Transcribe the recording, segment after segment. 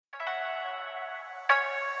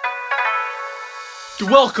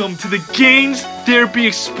Welcome to the Gains Therapy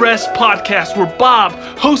Express podcast, where Bob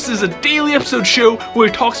hosts a daily episode show where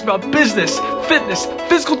he talks about business, fitness,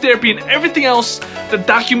 physical therapy, and everything else that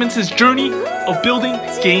documents his journey of building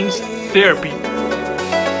Gains Therapy.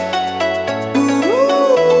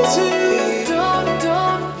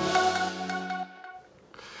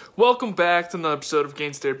 Welcome back to another episode of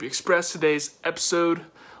Gains Therapy Express. Today's episode,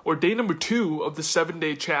 or day number 2 of the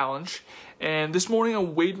 7-day challenge. And this morning I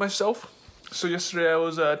weighed myself. So yesterday I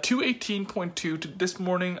was 218.2. This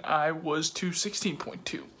morning I was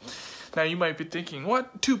 216.2. Now you might be thinking,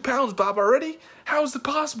 what? 2 pounds, Bob, already? How is it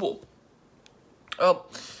possible? Well,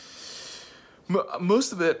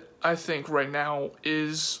 most of it, I think, right now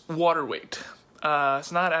is water weight.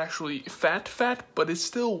 It's not actually fat, but it's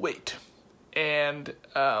still weight. And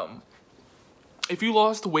if you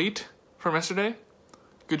lost weight from yesterday,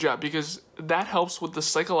 good job, because that helps with the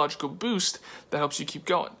psychological boost that helps you keep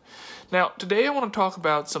going. Now, today I want to talk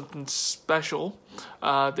about something special,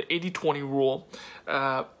 the 80-20 rule,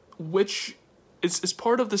 which is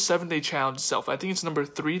part of the 7-day challenge itself. I think it's number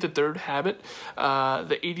 3, the third habit,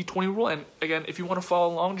 the 80-20 rule. And again, if you want to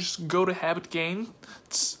follow along, just go to Habit Gains,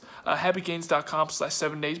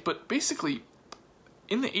 habitgains.com/7days. But basically,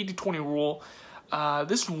 in the 80-20 rule,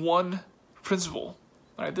 this one principle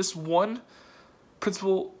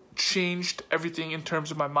changed everything in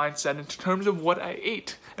terms of my mindset, in terms of what I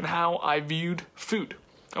ate and how I viewed food.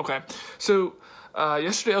 Okay, so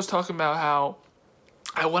yesterday I was talking about how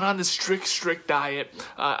I went on this strict diet.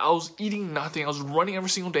 I was eating nothing. I was running every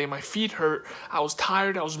single day. My feet hurt. I was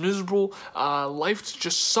tired. I was miserable. Life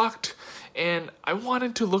just sucked, and I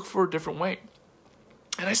wanted to look for a different way.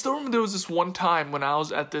 And I still remember there was this one time when I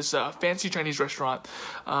was at this fancy Chinese restaurant.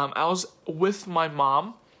 I was with my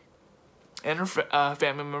mom and her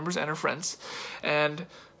family members and her friends, and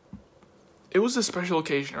it was a special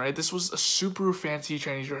occasion, right? This was a super fancy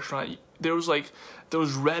Chinese restaurant. There was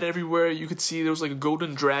red everywhere. You could see there was like a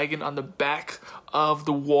golden dragon on the back of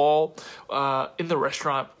the wall in the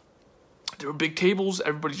restaurant. There were big tables.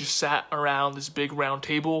 Everybody just sat around this big round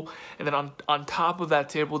table, and then on top of that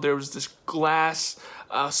table there was this glass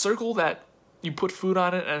circle that you put food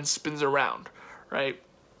on it and it spins around, right?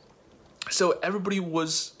 So everybody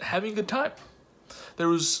was having a good time. There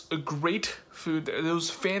was a great food. There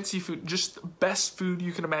was fancy food, just the best food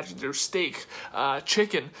you can imagine. There was steak,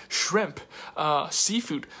 chicken, shrimp,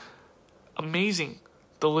 seafood. Amazing,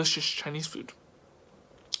 delicious Chinese food.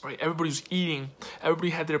 Right, everybody was eating.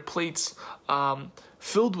 Everybody had their plates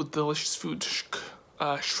filled with delicious food,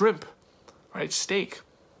 shrimp, right, steak.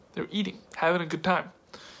 They're eating, having a good time.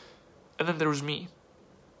 And then there was me.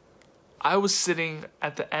 I was sitting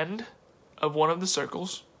at the end of one of the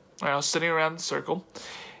circles. Right, I was sitting around the circle,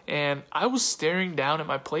 and I was staring down at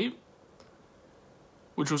my plate,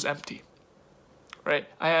 which was empty. Right,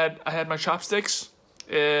 I had my chopsticks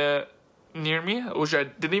near me, which I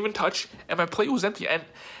didn't even touch, and my plate was empty. And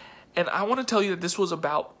I want to tell you that this was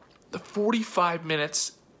about the 45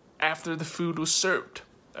 minutes after the food was served.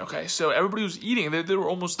 Okay, so everybody was eating. They were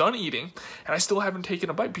almost done eating, and I still haven't taken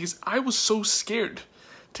a bite because I was so scared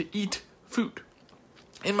to eat food.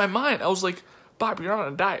 In my mind, I was like, Bob, you're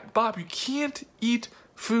on a diet. Bob, you can't eat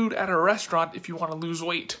food at a restaurant if you want to lose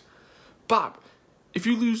weight. Bob, if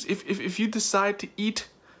you decide to eat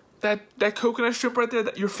that coconut shrimp right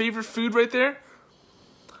there, your favorite food right there,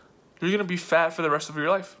 you're going to be fat for the rest of your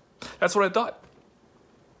life. That's what I thought.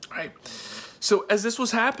 Right? So as this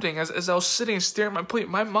was happening, as I was sitting and staring at my plate,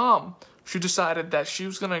 my mom, she decided that she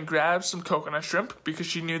was going to grab some coconut shrimp because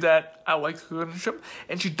she knew that I liked coconut shrimp,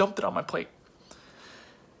 and she dumped it on my plate.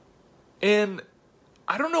 And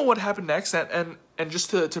I don't know what happened next, and just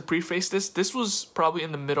to preface this was probably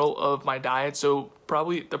in the middle of my diet, so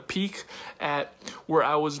probably the peak at where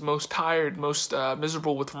I was most tired, most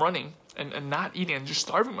miserable with running and not eating and just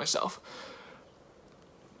starving myself.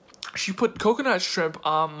 She put coconut shrimp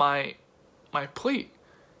on my plate,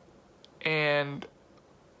 and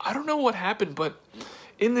I don't know what happened, but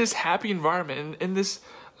in this happy environment, in this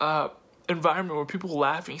environment where people were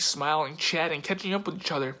laughing, smiling, chatting, catching up with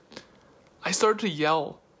each other, I started to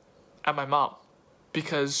yell at my mom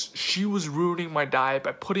because she was ruining my diet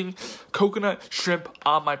by putting coconut shrimp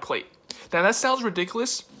on my plate. Now that sounds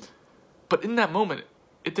ridiculous, but in that moment,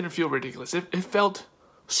 it didn't feel ridiculous. It felt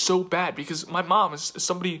so bad because my mom is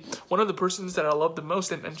somebody, one of the persons that I love the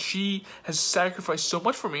most, and she has sacrificed so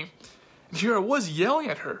much for me. And here I was yelling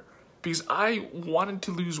at her because I wanted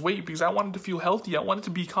to lose weight, because I wanted to feel healthy, I wanted to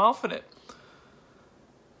be confident.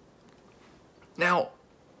 Now,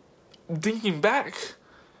 thinking back,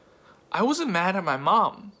 I wasn't mad at my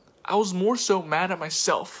mom. I was more so mad at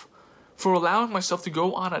myself for allowing myself to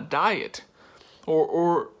go on a diet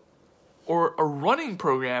or a running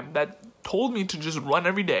program that told me to just run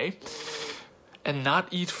every day and not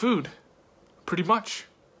eat food, pretty much,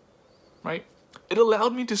 right? It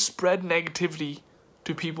allowed me to spread negativity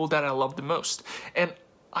to people that I love the most. And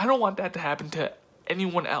I don't want that to happen to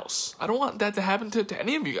anyone else. I don't want that to happen to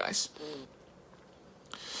any of you guys.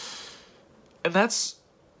 And that's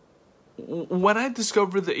when I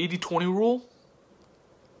discovered the 80-20 rule,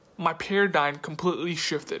 my paradigm completely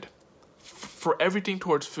shifted for everything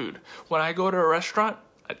towards food. When I go to a restaurant,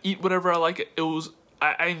 I eat whatever I like.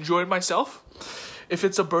 I enjoyed myself. If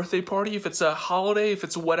it's a birthday party, if it's a holiday, if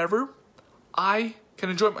it's whatever, I can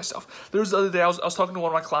enjoy myself. There was the other day, I was talking to one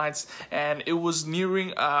of my clients, and it was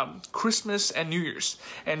nearing Christmas and New Year's,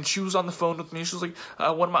 and she was on the phone with me. She was like,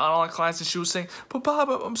 one of my online clients, and she was saying, "But Bob,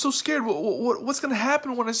 I'm so scared. What's gonna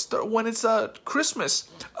happen when it's Christmas?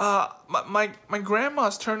 My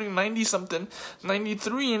grandma's turning 90 something,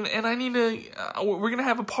 93, and I need to. We're gonna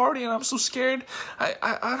have a party, and I'm so scared.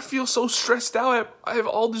 I feel so stressed out. I have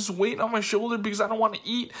all this weight on my shoulder because I don't want to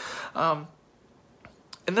eat." And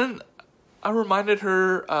then I reminded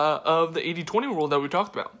her of the 80-20 rule that we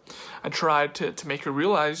talked about. I tried to make her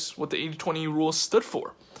realize what the 80-20 rule stood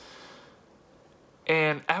for.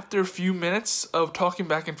 And after a few minutes of talking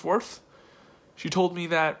back and forth, she told me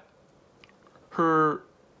that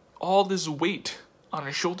all this weight on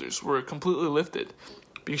her shoulders were completely lifted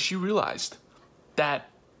because she realized that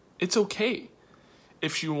it's okay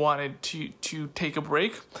if she wanted to take a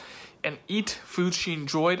break and eat food she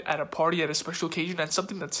enjoyed at a party, at a special occasion, and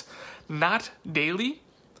something that's not daily.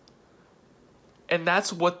 And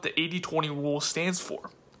that's what the 80-20 rule stands for,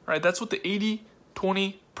 right? That's what the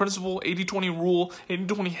 80-20 principle, 80-20 rule,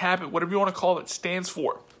 80-20 habit, whatever you want to call it, stands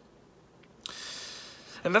for.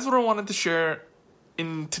 And that's what I wanted to share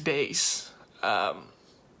in today's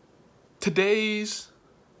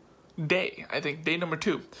day, I think, day number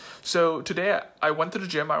 2. So today I went to the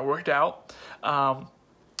gym, I worked out,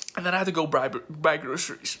 and then I had to go buy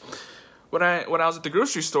groceries. When I was at the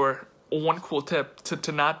grocery store, one cool tip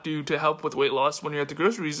to not do to help with weight loss when you're at the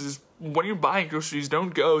groceries is when you're buying groceries,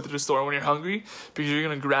 don't go to the store when you're hungry because you're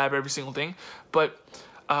going to grab every single thing. But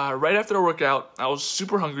right after I worked out, I was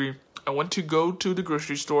super hungry. I went to go to the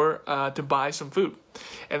grocery store to buy some food.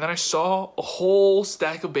 And then I saw a whole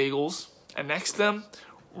stack of bagels, and next to them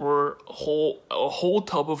were a whole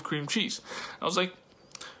tub of cream cheese. I was like,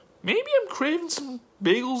 maybe I'm craving some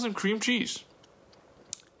bagels and cream cheese.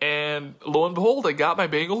 And lo and behold, I got my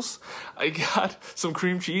bagels, I got some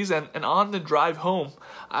cream cheese, and on the drive home,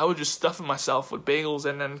 I was just stuffing myself with bagels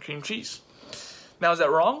and then cream cheese. Now, is that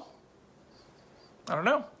wrong? I don't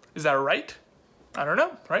know. Is that right? I don't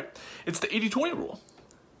know, right? It's the 80-20 rule.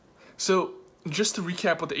 So, just to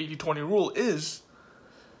recap what the 80-20 rule is,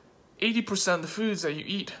 80% of the foods that you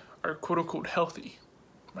eat are quote-unquote healthy,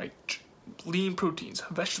 right? Lean proteins,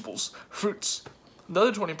 vegetables, fruits. The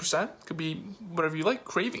other 20% could be whatever you like,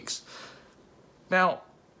 cravings. Now,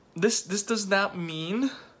 this does not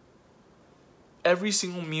mean every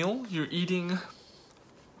single meal you're eating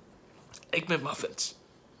Egg McMuffins,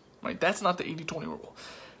 right? That's not the 80-20 rule.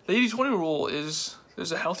 The 80-20 rule is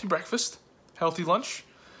there's a healthy breakfast, healthy lunch,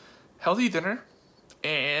 healthy dinner,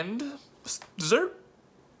 and dessert.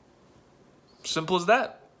 Simple as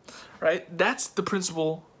that, right? That's the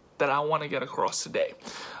principle that I want to get across today.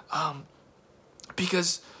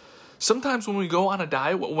 Because sometimes when we go on a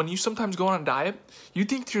diet, when you sometimes go on a diet, you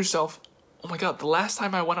think to yourself, oh my God, the last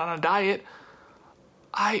time I went on a diet,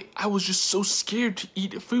 I was just so scared to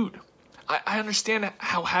eat food. I understand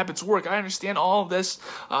how habits work. I understand all of this.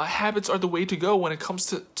 Habits are the way to go when it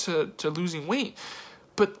comes to losing weight.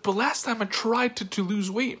 But last time I tried to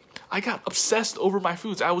lose weight, I got obsessed over my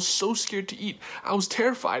foods. I was so scared to eat. I was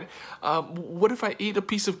terrified. What if I ate a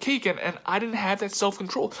piece of cake and I didn't have that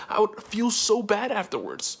self-control? I would feel so bad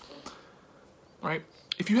afterwards, right?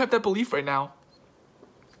 If you have that belief right now,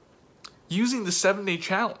 using the 7-day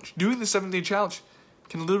challenge, doing the 7-day challenge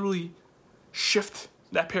can literally shift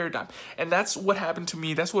that paradigm. And that's what happened to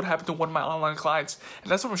me. That's what happened to one of my online clients.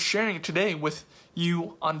 And that's what I'm sharing today with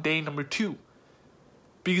you on day number 2.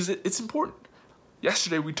 Because it's important.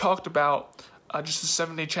 Yesterday we talked about just the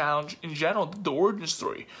 7-day challenge in general, the origin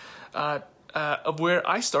story of where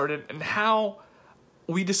I started and how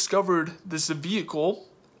we discovered this vehicle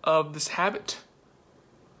of this habit.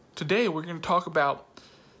 Today we're going to talk about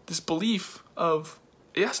this belief of,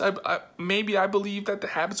 yes, maybe I believe that the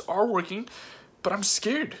habits are working, but I'm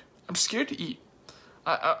scared. I'm scared to eat.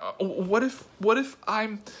 What if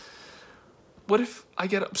I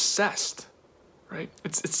get obsessed? Right?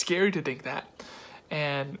 It's scary to think that.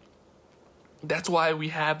 And that's why we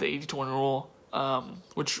have the 80-20 rule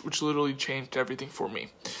which literally changed everything for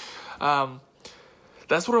me.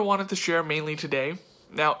 That's what I wanted to share mainly today.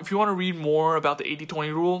 Now, if you want to read more about the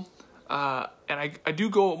 80-20 rule, and I do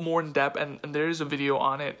go more in depth, and there is a video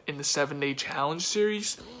on it in the 7-day challenge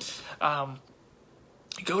series.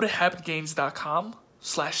 Go to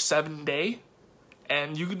habitgains.com/7day,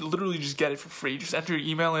 and you can literally just get it for free. Just enter your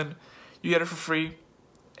email in, you get it for free,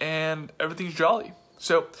 and everything's jolly.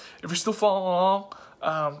 So if you're still following along,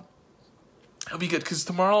 it'll be good, because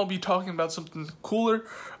tomorrow I'll be talking about something cooler,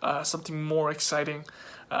 something more exciting.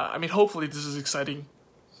 Hopefully this is exciting,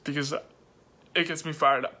 because it gets me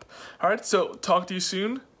fired up. Alright, so talk to you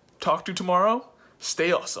soon. Talk to you tomorrow.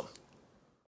 Stay awesome.